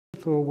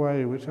little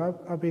way, which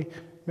I'll be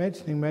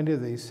mentioning many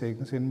of these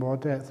things in more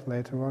depth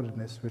later on in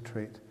this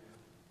retreat.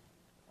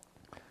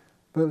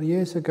 But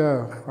years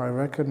ago, I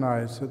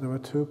recognized that there were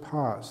two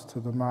parts to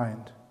the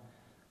mind.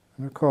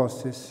 And of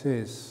course, this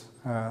is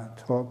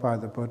taught by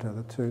the Buddha,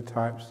 the two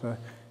types,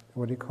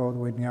 what he called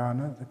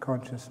vijnana, the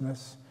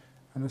consciousness,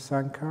 and the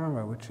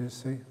sankhara, which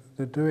is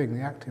the doing,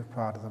 the active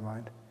part of the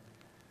mind.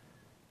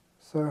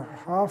 So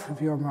half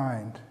of your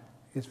mind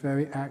is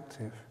very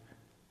active,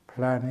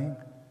 planning,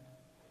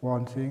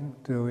 wanting,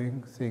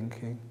 doing,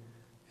 thinking,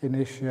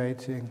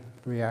 initiating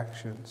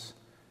reactions.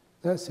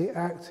 That's the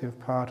active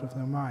part of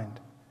the mind.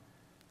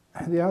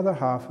 And the other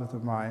half of the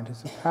mind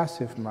is a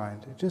passive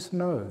mind. It just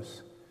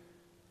knows.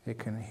 It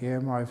can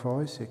hear my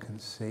voice, it can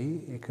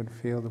see, it can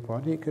feel the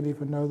body, it can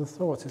even know the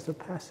thoughts. It's the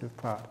passive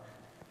part,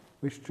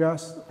 which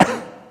just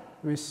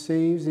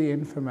receives the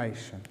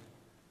information.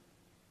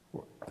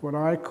 What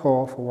I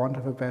call, for want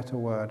of a better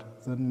word,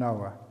 the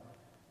knower.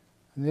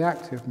 And the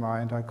active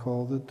mind I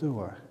call the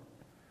doer.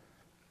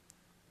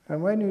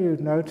 And when you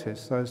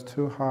notice those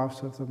two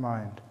halves of the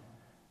mind,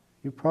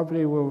 you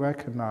probably will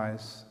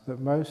recognize that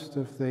most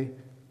of the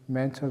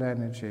mental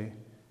energy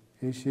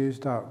is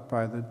used up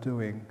by the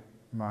doing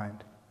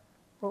mind.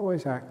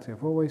 Always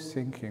active, always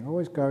thinking,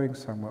 always going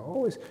somewhere,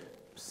 always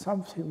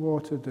something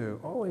more to do,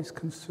 always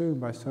consumed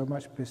by so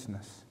much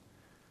business.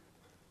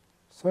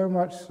 So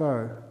much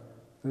so,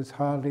 there's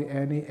hardly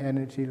any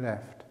energy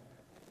left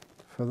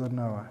for the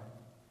knower.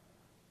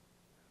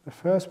 The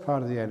first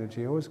part of the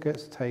energy always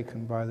gets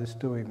taken by this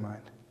doing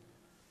mind.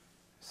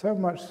 So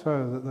much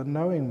so that the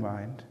knowing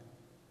mind,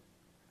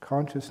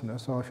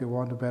 consciousness, or if you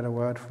want a better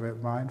word for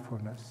it,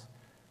 mindfulness,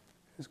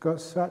 has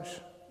got such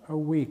a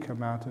weak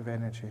amount of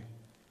energy,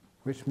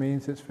 which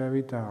means it's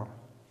very dull.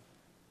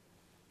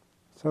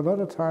 So a lot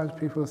of times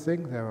people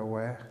think they're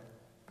aware,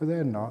 but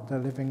they're not. They're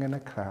living in a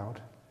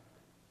cloud.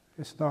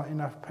 It's not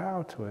enough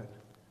power to it.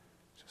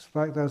 Just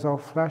like those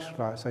old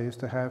flashlights I used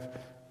to have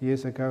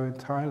years ago in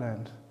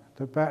Thailand.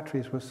 The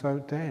batteries were so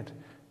dead,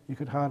 you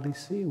could hardly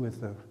see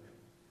with them.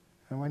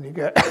 And when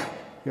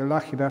you're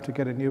lucky enough to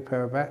get a new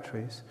pair of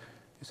batteries,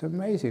 it's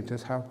amazing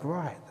just how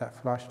bright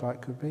that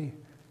flashlight could be.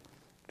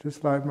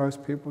 Just like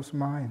most people's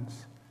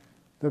minds.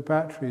 The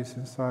batteries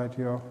inside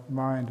your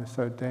mind are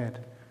so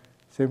dead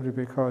simply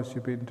because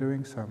you've been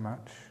doing so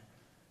much.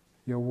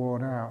 You're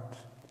worn out.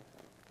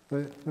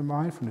 The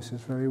mindfulness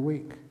is very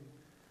weak.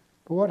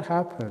 But what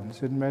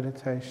happens in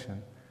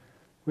meditation?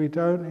 We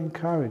don't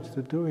encourage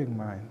the doing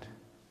mind.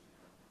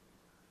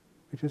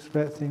 We just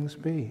let things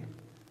be.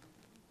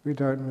 We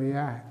don't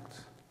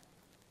react.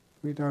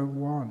 We don't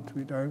want.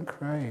 We don't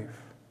crave.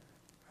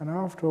 And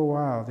after a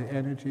while, the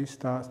energy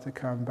starts to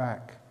come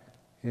back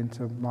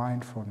into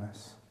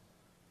mindfulness.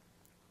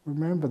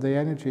 Remember, the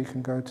energy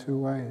can go two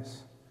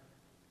ways.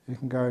 It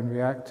can go in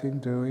reacting,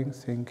 doing,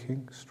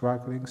 thinking,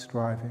 struggling,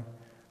 striving,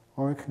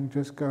 or it can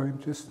just go in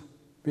just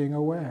being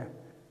aware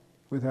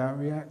without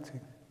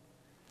reacting.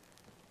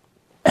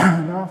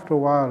 And after a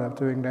while of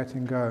doing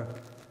letting go,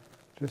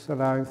 just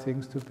allowing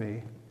things to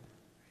be,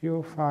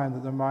 you'll find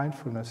that the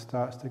mindfulness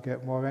starts to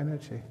get more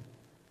energy.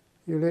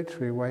 You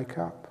literally wake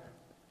up.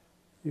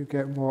 You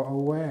get more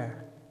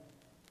aware.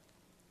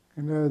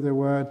 You know the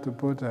word, the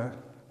Buddha,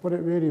 what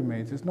it really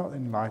means is not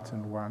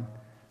enlightened one.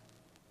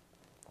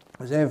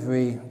 As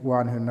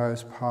everyone who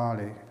knows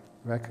Pali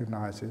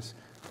recognizes,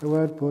 the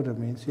word Buddha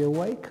means the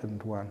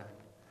awakened one.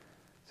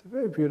 It's a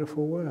very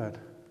beautiful word,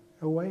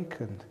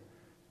 awakened.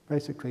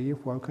 Basically,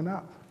 you've woken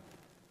up.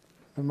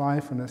 The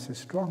mindfulness is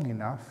strong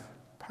enough,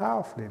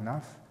 powerful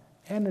enough,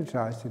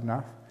 energized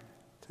enough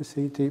to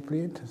see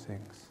deeply into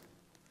things.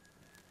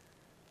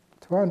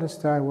 To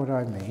understand what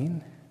I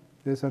mean,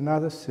 there's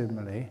another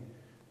simile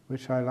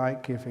which I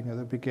like giving at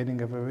the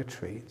beginning of a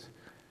retreat,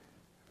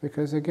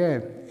 because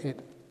again, it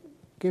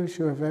gives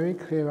you a very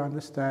clear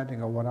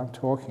understanding of what I'm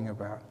talking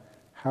about,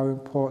 how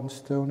important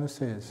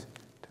stillness is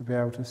to be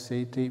able to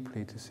see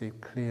deeply, to see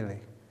clearly.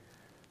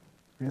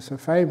 It's a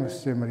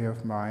famous simile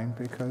of mine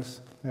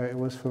because it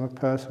was from a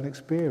personal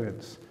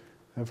experience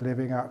of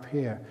living up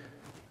here.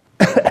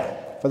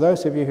 For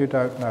those of you who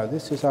don't know,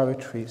 this is our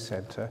retreat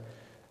center.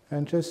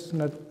 And just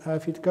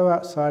if you go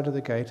outside of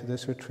the gate of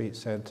this retreat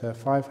center,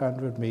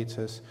 500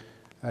 meters,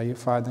 you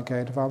find the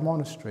gate of our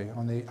monastery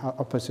on the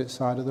opposite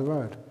side of the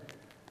road.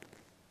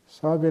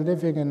 So I've been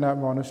living in that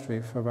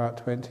monastery for about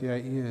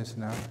 28 years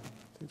now.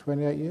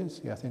 28 years?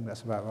 Yeah, I think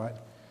that's about right.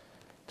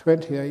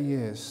 28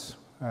 years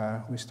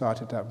we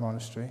started that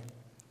monastery.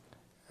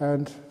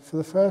 And for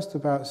the first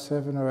about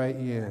 7 or 8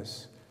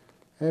 years,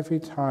 every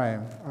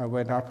time I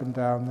went up and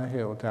down the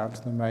hill, down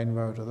to the main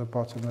road at the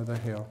bottom of the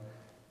hill,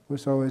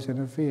 was always in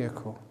a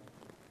vehicle.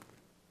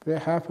 But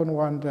it happened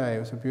one day, it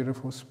was a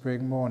beautiful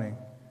spring morning.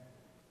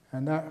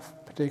 And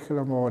that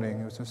particular morning,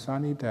 it was a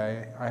sunny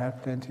day, I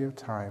had plenty of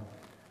time.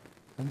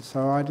 And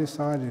so I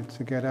decided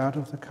to get out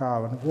of the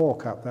car and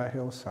walk up that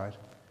hillside.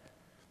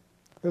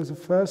 It was the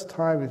first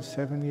time in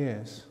 7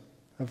 years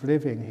of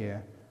living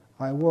here,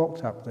 I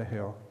walked up the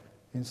hill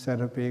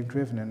instead of being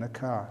driven in a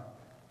car.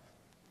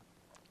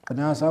 And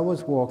as I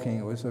was walking,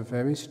 it was a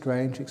very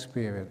strange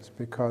experience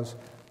because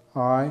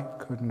I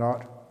could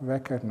not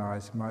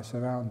recognize my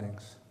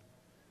surroundings.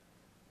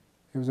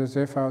 It was as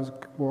if I was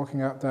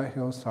walking up that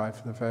hillside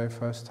for the very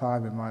first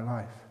time in my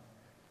life.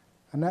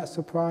 And that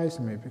surprised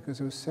me because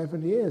it was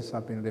 7 years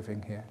I've been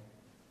living here.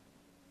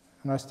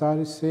 And I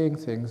started seeing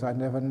things I'd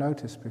never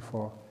noticed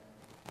before.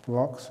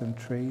 Rocks and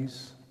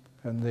trees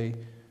and the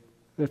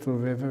little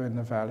river in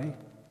the valley.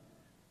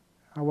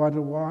 I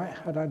wondered, why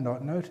had I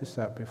not noticed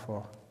that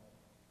before?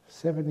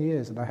 7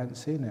 years and I hadn't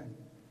seen it.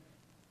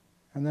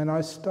 And then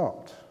I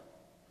stopped.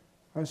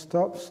 I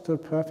stopped,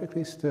 stood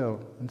perfectly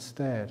still and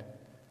stared.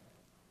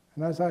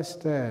 And as I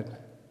stared,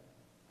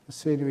 the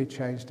scenery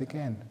changed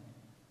again.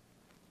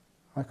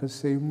 I could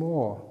see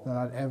more than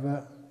I'd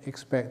ever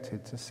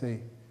expected to see.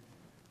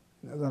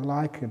 The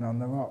lichen on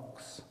the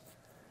rocks,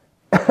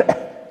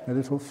 the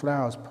little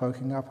flowers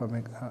poking up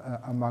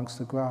amongst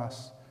the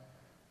grass,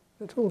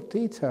 little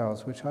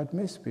details which I'd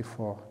missed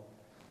before.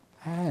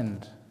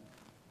 And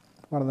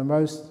one of the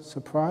most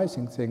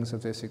surprising things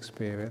of this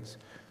experience,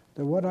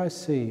 that what I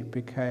see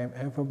became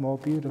ever more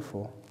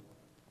beautiful.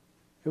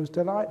 It was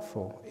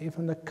delightful,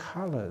 even the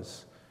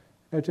colours.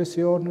 Just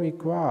the ordinary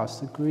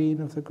grass, the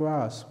green of the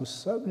grass, was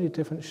so many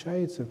different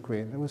shades of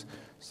green.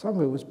 Some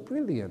of it was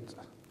brilliant.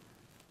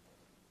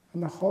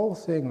 And the whole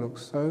thing looked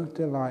so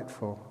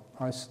delightful.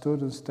 I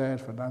stood and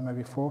stared for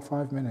maybe 4 or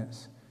 5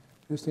 minutes,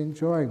 just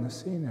enjoying the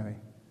scenery.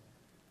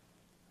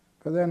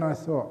 But then I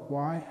thought,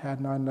 why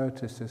hadn't I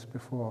noticed this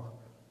before?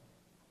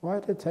 Why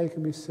had it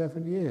taken me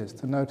 7 years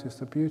to notice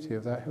the beauty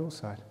of that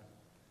hillside?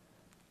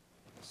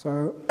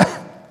 So,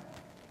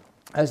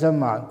 as a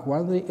monk, one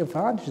of the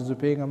advantages of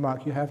being a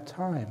monk, you have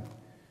time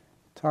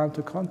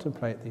to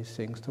contemplate these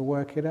things, to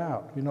work it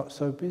out. You're not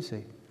so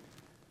busy.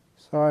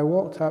 So I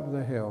walked up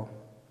the hill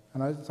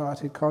and I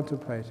started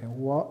contemplating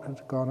what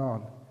had gone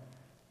on.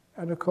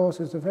 And of course,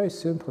 it's a very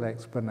simple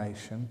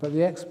explanation, but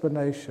the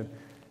explanation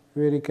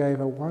really gave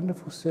a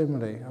wonderful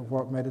simile of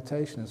what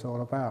meditation is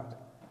all about.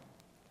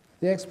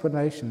 The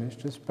explanation is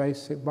just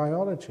basic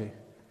biology.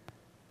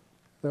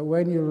 That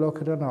when you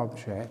look at an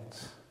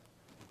object,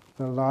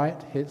 the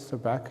light hits the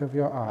back of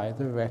your eye,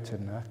 the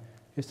retina.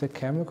 It's a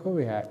chemical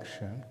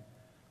reaction.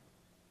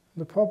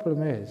 The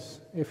problem is,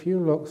 if you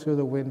look through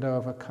the window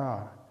of a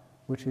car,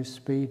 which is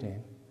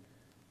speeding,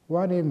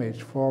 one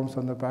image forms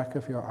on the back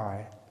of your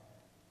eye,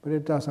 but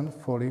it doesn't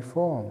fully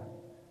form.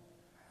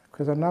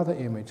 Because another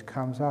image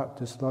comes out,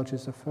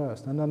 dislodges the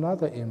first, and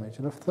another image,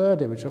 and a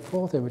third image, a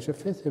fourth image, a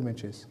fifth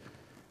images.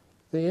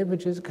 The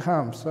images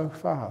come so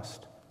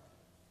fast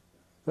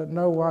that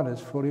no one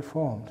is fully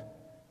formed.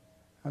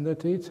 And the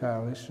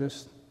detail is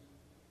just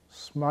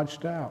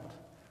smudged out.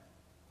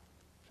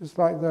 Just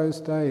like those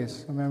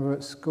days, I remember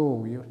at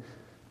school,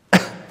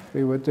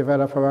 we would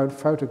develop our own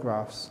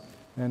photographs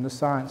in the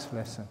science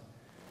lesson.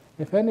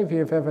 If any of you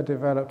have ever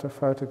developed a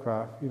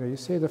photograph, you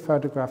see the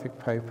photographic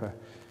paper,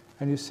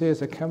 and you see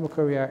as a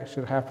chemical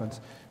reaction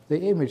happens, the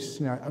image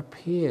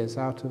appears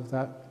out of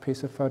that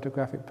piece of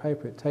photographic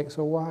paper. It takes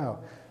a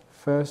while.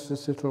 First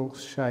just little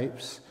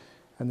shapes,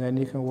 and then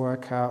you can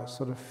work out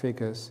sort of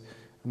figures,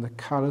 and the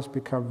colours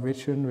become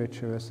richer and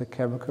richer as the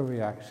chemical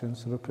reaction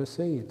sort of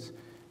proceeds.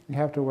 You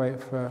have to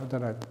wait for,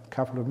 a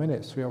couple of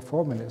minutes, 3 or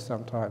 4 minutes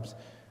sometimes,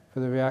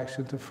 for the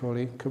reaction to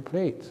fully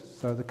complete,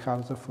 so the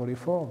colours are fully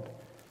formed.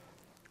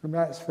 And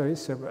that's very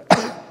similar,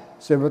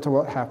 similar to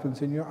what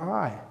happens in your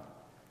eye.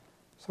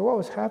 So what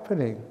was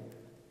happening?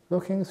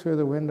 Looking through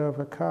the window of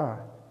a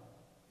car,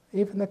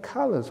 even the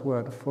colours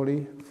weren't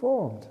fully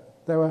formed.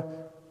 They were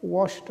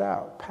washed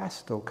out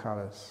pastel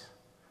colours.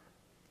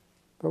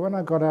 But when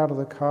I got out of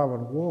the car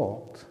and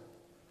walked,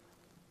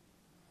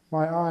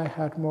 my eye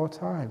had more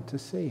time to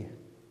see.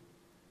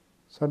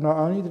 So not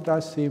only did I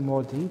see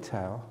more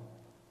detail,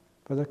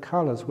 but the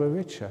colours were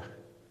richer.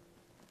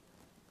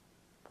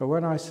 But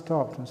when I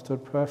stopped and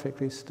stood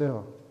perfectly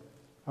still,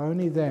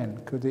 only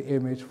then could the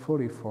image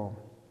fully form.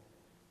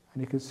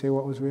 And you could see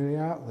what was really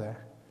out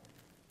there.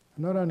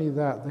 And not only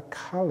that, the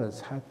colours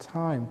had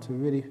time to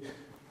really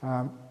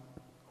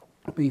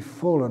be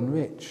full and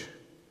rich.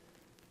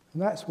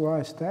 And that's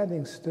why,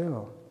 standing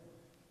still,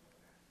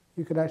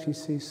 you could actually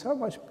see so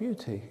much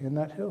beauty in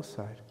that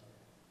hillside.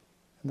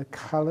 And the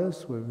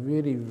colours were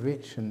really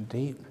rich and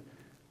deep.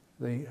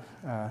 The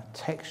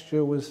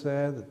texture was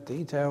there, the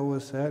detail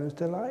was there, it was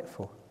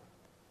delightful.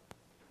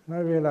 And I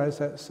realised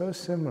that's so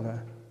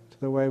similar to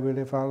the way we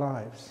live our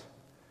lives.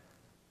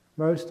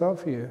 Most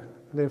of you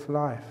live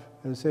life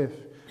as if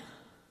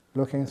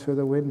looking through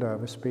the window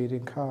of a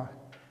speeding car.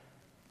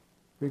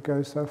 We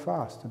go so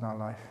fast in our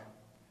life.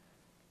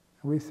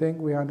 And we think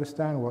we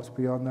understand what's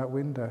beyond that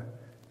window.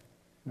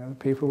 The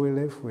people we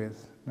live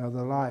with, the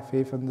life,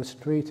 even the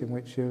street in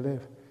which you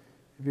live.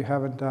 If you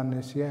haven't done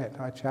this yet,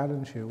 I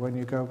challenge you, when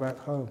you go back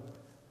home,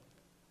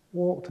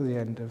 walk to the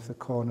end of the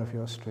corner of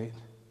your street.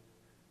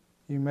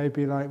 You may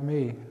be like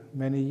me,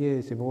 many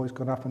years you've always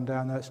gone up and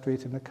down that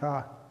street in the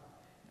car.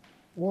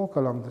 Walk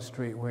along the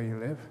street where you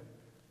live,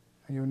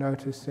 and you'll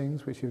notice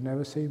things which you've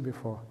never seen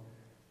before.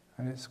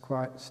 And it's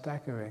quite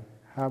staggering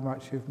how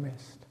much you've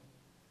missed.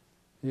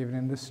 even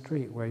in the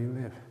street where you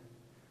live.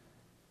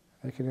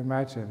 You can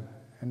imagine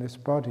in this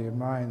body and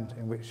mind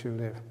in which you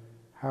live,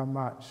 how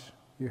much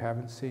you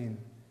haven't seen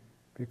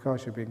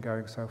because you've been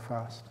going so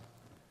fast.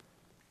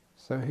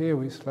 So here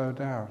we slow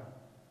down.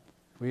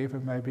 We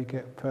even maybe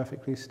get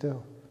perfectly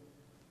still.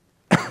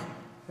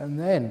 And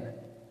then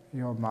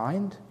your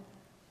mind,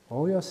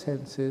 all your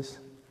senses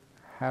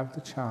have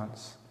the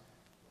chance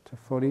to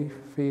fully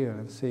feel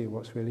and see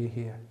what's really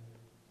here.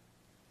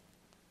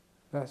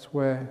 That's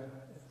where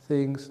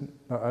things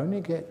not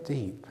only get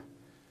deep,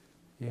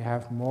 you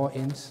have more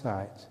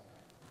insight,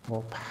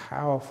 more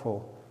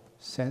powerful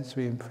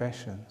sensory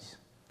impressions,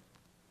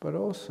 but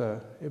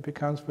also it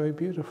becomes very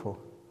beautiful.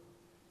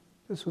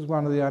 This was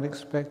one of the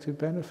unexpected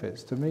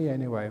benefits, to me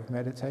anyway, of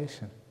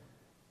meditation.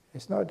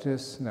 It's not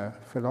just,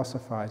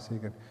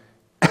 philosophizing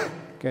and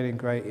getting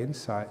great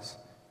insights.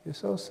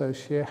 It's also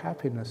sheer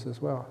happiness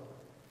as well.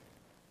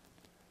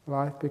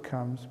 Life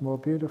becomes more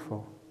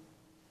beautiful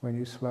when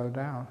you slow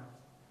down.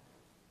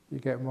 You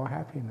get more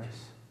happiness.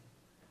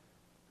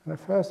 And at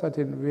first I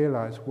didn't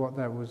realize what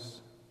that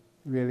was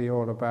really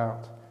all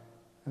about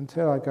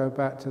until I go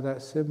back to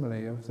that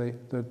simile of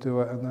the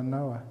doer and the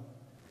knower.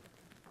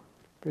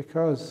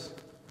 Because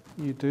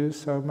you do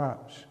so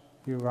much,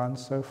 you run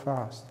so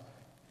fast,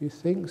 you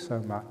think so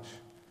much.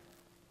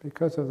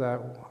 Because of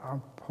that,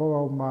 our poor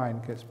old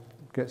mind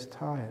gets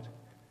tired.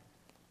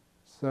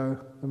 So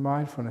the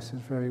mindfulness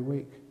is very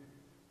weak.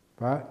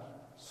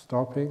 But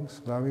stopping,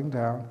 slowing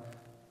down,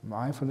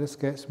 mindfulness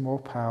gets more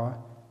power,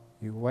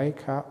 you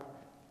wake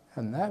up,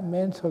 and that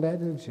mental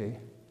energy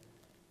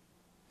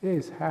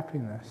is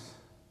happiness.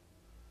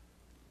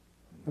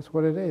 That's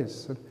what it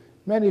is. And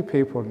many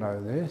people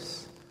know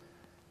this.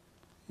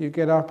 You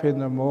get up in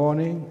the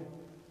morning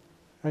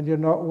and you're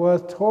not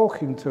worth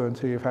talking to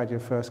until you've had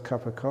your first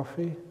cup of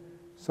coffee.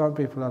 Some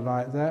people are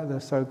like that, they're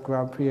so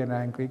grumpy and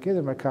angry. Give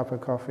them a cup of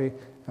coffee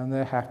and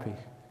they're happy.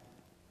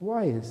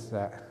 Why is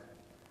that?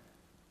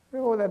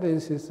 All that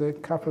is the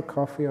cup of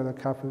coffee or the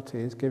cup of tea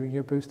is giving you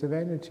a boost of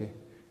energy.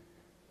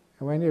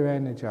 And when you're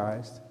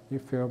energized, you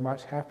feel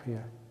much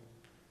happier.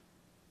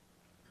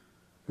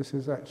 This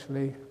is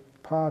actually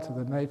part of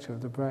the nature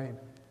of the brain.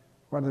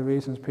 One of the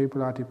reasons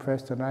people are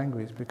depressed and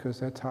angry is because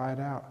they're tired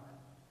out.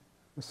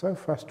 They're so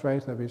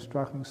frustrated, they've been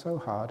struggling so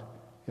hard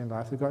in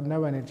life, they've got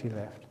no energy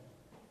left.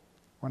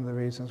 One of the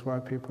reasons why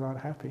people aren't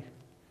happy.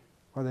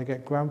 Why they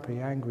get grumpy,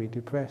 angry,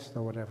 depressed,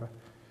 or whatever.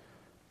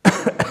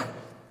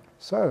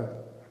 So,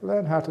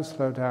 learn how to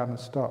slow down and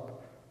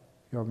stop.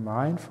 Your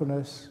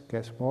mindfulness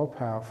gets more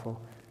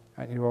powerful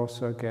and you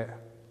also get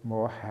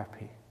more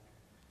happy.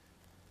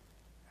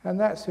 And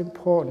that's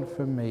important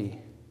for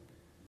me.